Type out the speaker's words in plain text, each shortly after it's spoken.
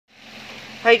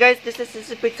Hi guys, this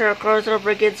is Picture Crosser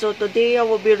Brigade. So today I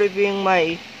will be reviewing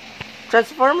my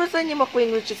Transformers Lighting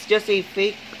McQueen, which is just a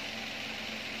fake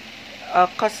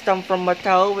custom from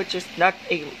Mattel, which is not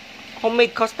a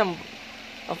homemade custom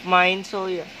of mine. So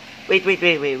yeah,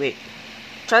 wait.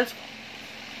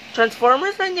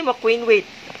 Transformers Lighting McQueen. Wait,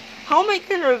 how am I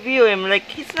gonna review him? Like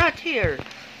he's not here.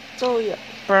 So yeah,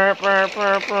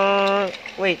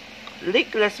 wait,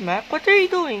 Leakless Mac, what are you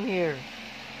doing here?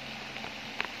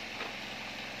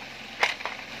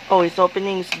 Oh, he's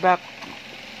opening his back.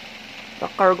 The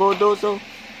cargo dozo.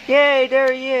 Yay,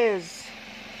 there he is.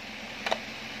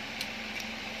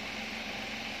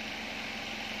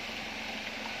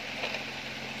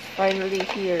 Finally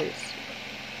here.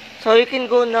 So you can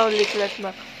go now, Leakless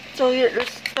Mac. So here,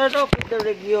 let's start off with the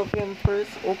review of him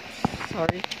first. Oops,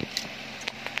 sorry.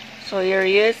 So here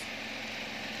he is.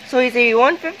 So he's a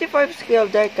 155 scale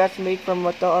diecast made from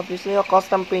Mattel, obviously a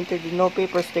custom painted with no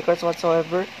paper stickers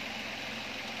whatsoever.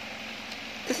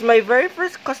 This is my very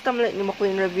first custom Lighting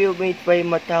McQueen review made by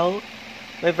Mattel.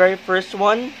 My very first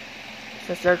one. It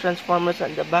says there Transformers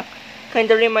on the back.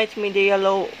 Kinda reminds me the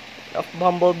yellow of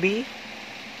Bumblebee. It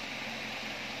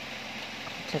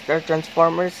says there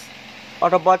Transformers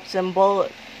Autobot symbol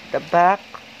at the back.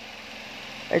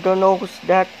 I don't know who's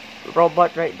that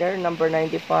robot right there. Number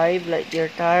 95, Lightyear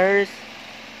tires.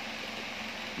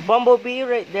 Bumblebee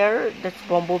right there. That's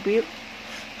Bumblebee.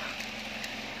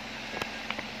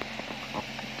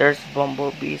 There's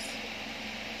Bumblebee's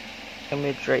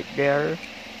image right there.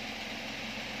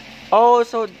 Oh,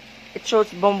 so it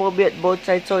shows Bumblebee at both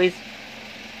sides. So it's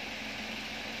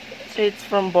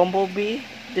from Bumblebee.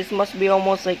 This must be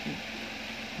almost like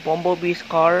Bumblebee's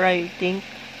car, I think.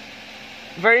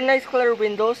 Very nice color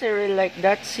windows. I really like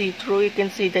that. See through. You can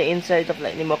see the inside of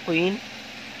Lighting McQueen.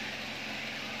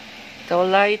 Tail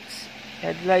lights,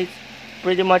 headlights,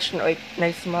 pretty much like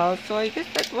nice smile. So I guess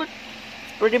that's what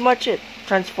pretty much it.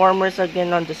 Transformers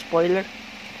again on the spoiler.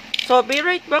 So I'll be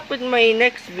right back with my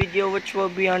next video, which will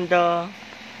be on the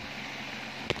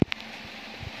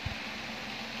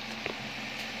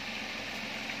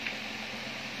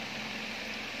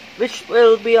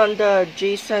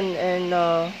Jason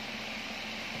and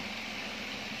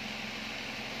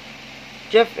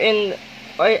Jeff and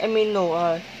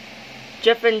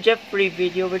Jeff and Jeffrey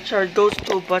video, which are those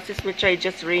two buses which I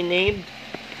just renamed.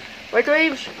 By the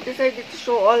way, I decided to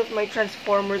show all of my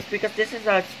Transformers because this is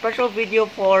a special video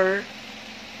for,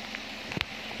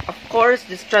 of course,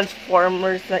 this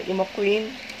Transformers Lighting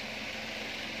McQueen.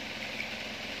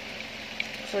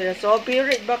 So yeah, so I'll be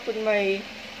right back with my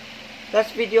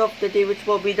last video of the day, which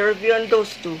will be the review on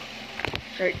those two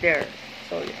right there.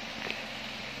 So yeah.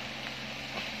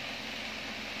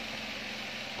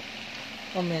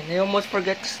 Oh man, I almost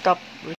forgot to stop.